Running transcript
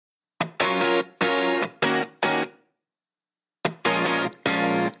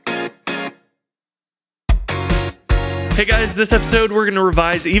Hey guys, this episode we're going to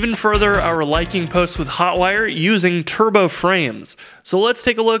revise even further our liking post with Hotwire using turbo frames. So let's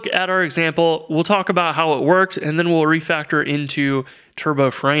take a look at our example. We'll talk about how it works and then we'll refactor into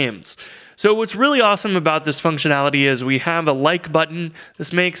turbo frames. So what's really awesome about this functionality is we have a like button.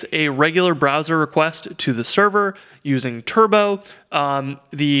 This makes a regular browser request to the server using Turbo.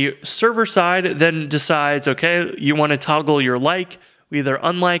 The server side then decides, okay, you want to toggle your like, we either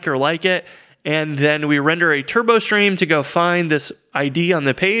unlike or like it, and then we render a turbo stream to go find this ID on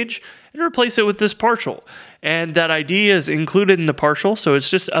the page and replace it with this partial. And that ID is included in the partial, so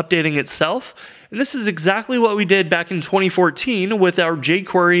it's just updating itself. And this is exactly what we did back in 2014 with our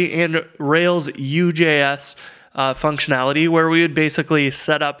jQuery and Rails UJS functionality, where we would basically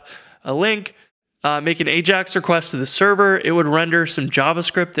set up a link, make an AJAX request to the server. It would render some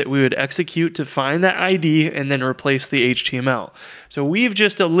JavaScript that we would execute to find that ID and then replace the HTML. So we've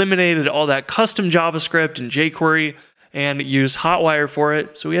just eliminated all that custom JavaScript and jQuery and used Hotwire for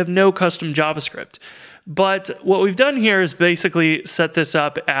it. So we have no custom JavaScript. But what we've done here is basically set this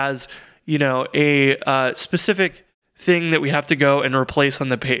up as, you know, a specific thing that we have to go and replace on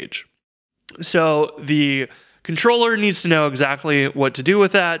the page. So the controller needs to know exactly what to do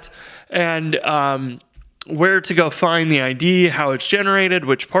with that and where to go find the ID, how it's generated,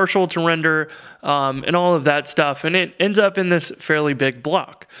 which partial to render, and all of that stuff. And it ends up in this fairly big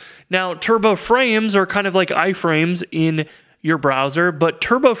block. Now, turbo frames are kind of like iframes in your browser, but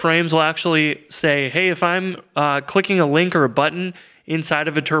turbo frames will actually say, hey, if I'm clicking a link or a button inside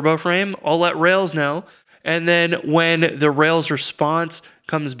of a turbo frame, I'll let Rails know. And then when the Rails response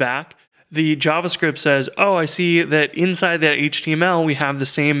comes back, the JavaScript says, oh, I see that inside that HTML, we have the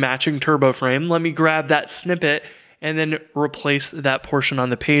same matching turbo frame. Let me grab that snippet and then replace that portion on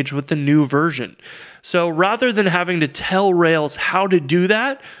the page with the new version. So rather than having to tell Rails how to do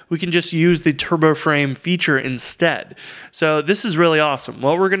that, we can just use the turbo frame feature instead. So this is really awesome.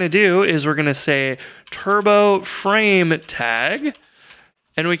 What we're going to do is we're going to say turbo frame tag,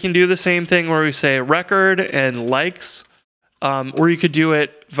 and we can do the same thing where we say record and likes, or you could do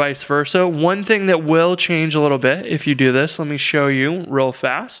it vice versa. One thing that will change a little bit if you do this, let me show you real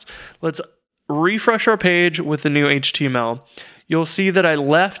fast. Let's refresh our page with the new HTML. You'll see that I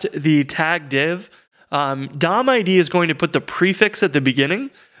left the tag div. DOM ID is going to put the prefix at the beginning,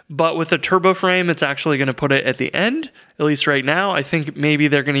 but with a turbo frame, it's actually going to put it at the end, at least right now. I think maybe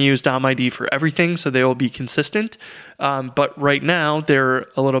they're going to use DOM ID for everything, so they will be consistent. But right now, they're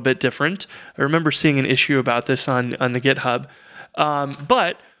a little bit different. I remember seeing an issue about this on the GitHub.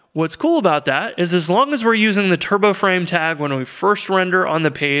 But what's cool about that is as long as we're using the turbo frame tag when we first render on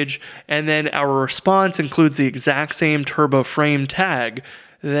the page, and then our response includes the exact same turbo frame tag,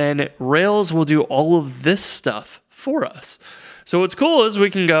 then Rails will do all of this stuff for us. So what's cool is we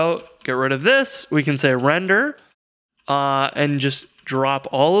can go get rid of this. We can say render and just drop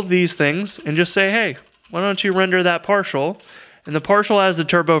all of these things and just say, hey, why don't you render that partial? And the partial has the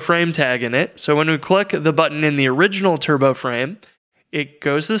turbo frame tag in it. So when we click the button in the original turbo frame, it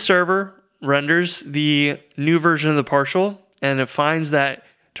goes to the server, renders the new version of the partial, and it finds that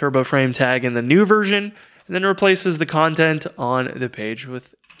turbo frame tag in the new version, and then replaces the content on the page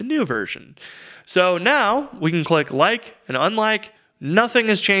with the new version. So now we can click like and unlike. Nothing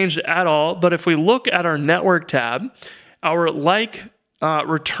has changed at all, but if we look at our network tab, our like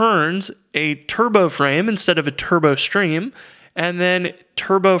returns a turbo frame instead of a turbo stream, and then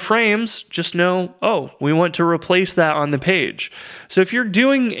turbo frames just know, oh, we want to replace that on the page. So if you're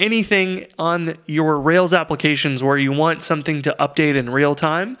doing anything on your Rails applications where you want something to update in real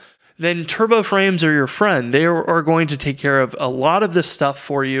time, then turbo frames are your friend. They are going to take care of a lot of this stuff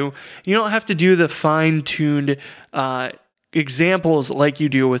for you. You don't have to do the fine-tuned examples like you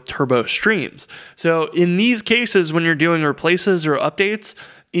do with turbo streams. So in these cases, when you're doing replaces or updates,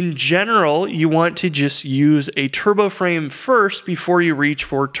 in general, you want to just use a turbo frame first before you reach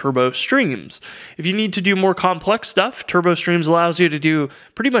for turbo streams. If you need to do more complex stuff, turbo streams allows you to do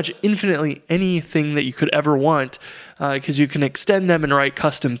pretty much infinitely anything that you could ever want because you can extend them and write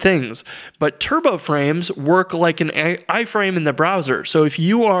custom things. But turbo frames work like an iFrame in the browser. So if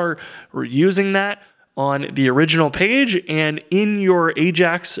you are using that on the original page and in your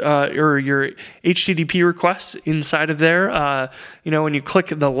AJAX or your HTTP requests inside of there, when you click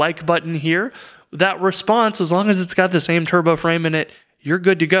the like button here, that response, as long as it's got the same turbo frame in it, you're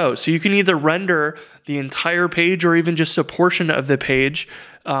good to go. So you can either render the entire page or even just a portion of the page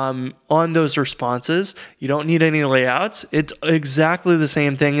on those responses. You don't need any layouts. It's exactly the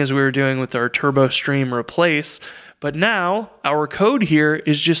same thing as we were doing with our turbo stream replace. But now our code here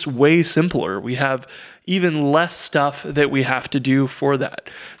is just way simpler. We have even less stuff that we have to do for that.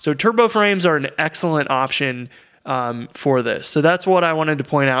 So turbo frames are an excellent option for this. So that's what I wanted to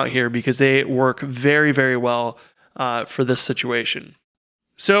point out here because they work very, very well for this situation.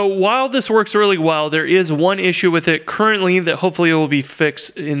 So while this works really well, there is one issue with it currently that hopefully will be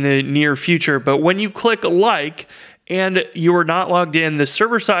fixed in the near future. But when you click like and you are not logged in, the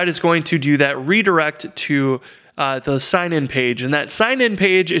server side is going to do that redirect to the sign-in page. And that sign-in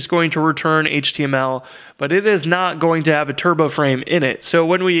page is going to return HTML, but it is not going to have a turbo frame in it. So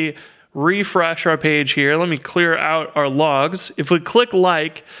when we refresh our page here, let me clear out our logs. If we click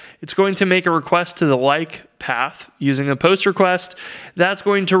like, it's going to make a request to the like path using a post request. That's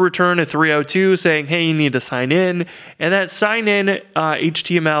going to return a 302 saying, hey, you need to sign in. And that sign in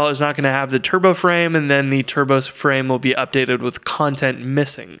HTML is not going to have the turbo frame, and then the turbo frame will be updated with content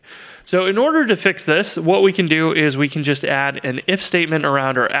missing. So in order to fix this, what we can do is we can just add an if statement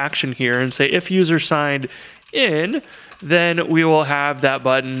around our action here and say if user signed in, then we will have that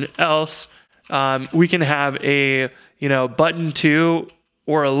button. Else, we can have a button to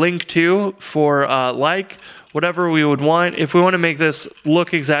or a link to for like, whatever we would want. If we want to make this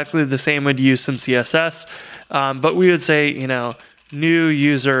look exactly the same, we'd use some CSS, but we would say, new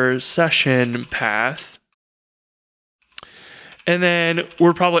user session path. And then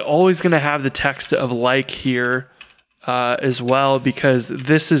we're probably always going to have the text of like here as well, because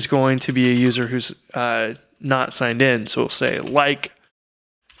this is going to be a user who's not signed in. So we'll say like,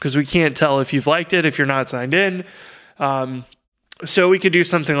 because we can't tell if you've liked it if you're not signed in. So we could do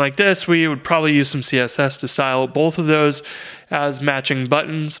something like this. We would probably use some CSS to style both of those as matching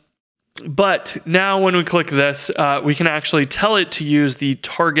buttons. But now when we click this, we can actually tell it to use the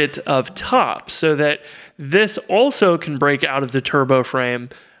target of top so that this also can break out of the turbo frame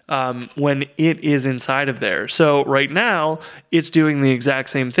when it is inside of there. So right now, it's doing the exact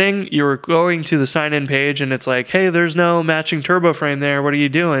same thing. You're going to the sign-in page and it's like, hey, there's no matching turbo frame there. What are you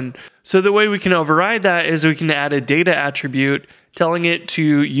doing? So the way we can override that is we can add a data attribute telling it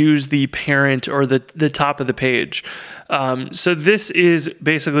to use the parent or the top of the page. So this is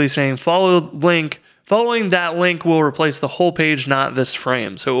basically saying following that link will replace the whole page, not this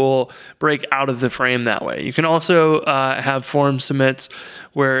frame. So it will break out of the frame that way. You can also have form submits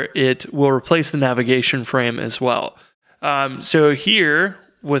where it will replace the navigation frame as well. So here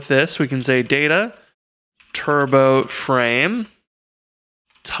with this, we can say data, turbo frame,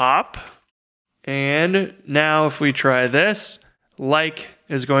 top. And now if we try this, like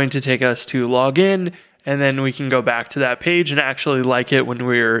is going to take us to log in, and then we can go back to that page and actually like it when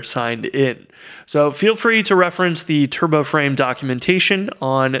we're signed in. So feel free to reference the turbo frame documentation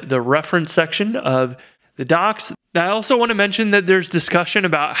on the reference section of the docs. Now, I also want to mention that there's discussion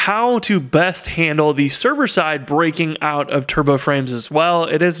about how to best handle the server side breaking out of turbo frames as well.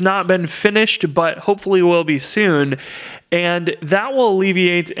 It has not been finished, but hopefully will be soon. And that will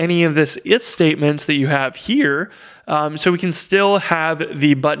alleviate any of this if statements that you have here. So we can still have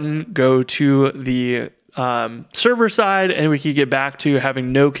the button go to the server side, and we can get back to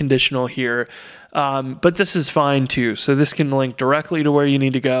having no conditional here. But this is fine too. So this can link directly to where you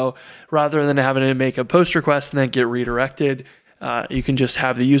need to go rather than having to make a post request and then get redirected. You can just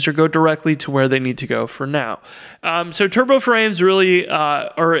have the user go directly to where they need to go for now. So turbo frames really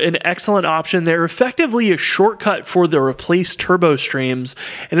are an excellent option. They're effectively a shortcut for the replace turbo streams,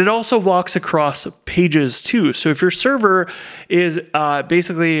 and it also walks across pages too. So if your server is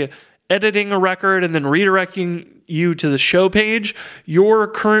basically editing a record and then redirecting you to the show page, your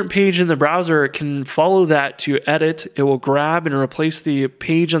current page in the browser can follow that to edit. It will grab and replace the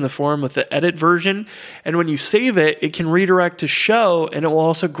page on the form with the edit version. And when you save it, it can redirect to show, and it will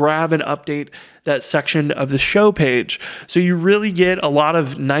also grab and update that section of the show page. So you really get a lot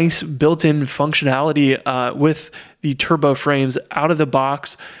of nice built-in functionality with the turbo frames out of the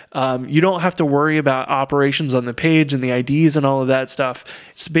box. You don't have to worry about operations on the page and the IDs and all of that stuff.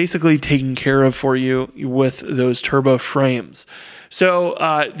 It's basically taken care of for you with those turbo frames. So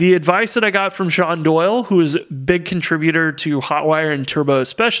the advice that I got from Sean Doyle, who is a big contributor to Hotwire and Turbo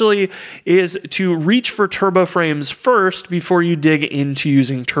especially, is to reach for turbo frames first before you dig into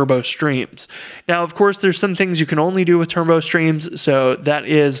using turbo streams. Now, of course, there's some things you can only do with turbo streams, so that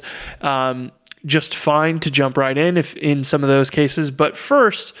is just fine to jump right in some of those cases. But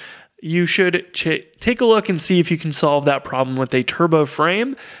first, you should take a look and see if you can solve that problem with a turbo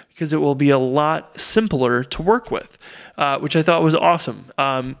frame, because it will be a lot simpler to work with, which I thought was awesome.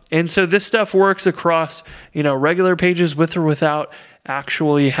 And so this stuff works across, regular pages with or without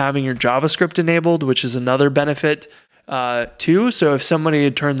actually having your JavaScript enabled, which is another benefit too. So if somebody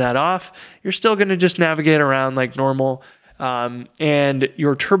had turned that off, you're still going to just navigate around like normal. And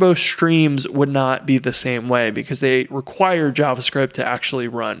your turbo streams would not be the same way because they require JavaScript to actually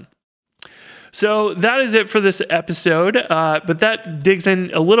run. So that is it for this episode, but that digs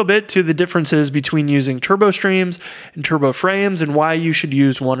in a little bit to the differences between using turbo streams and turbo frames and why you should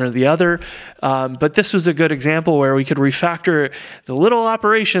use one or the other. But this was a good example where we could refactor the little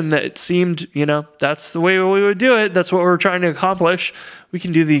operation that seemed, that's the way we would do it. That's what we're trying to accomplish. We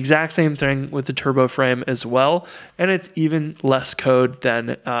can do the exact same thing with the turbo frame as well. And it's even less code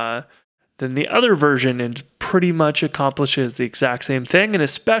than the other version, and pretty much accomplishes the exact same thing. And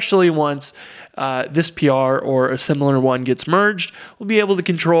especially once this PR or a similar one gets merged, we'll be able to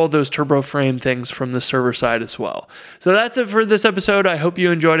control those turbo frame things from the server side as well. So that's it for this episode. I hope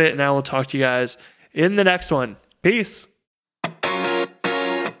you enjoyed it, and I will talk to you guys in the next one. Peace.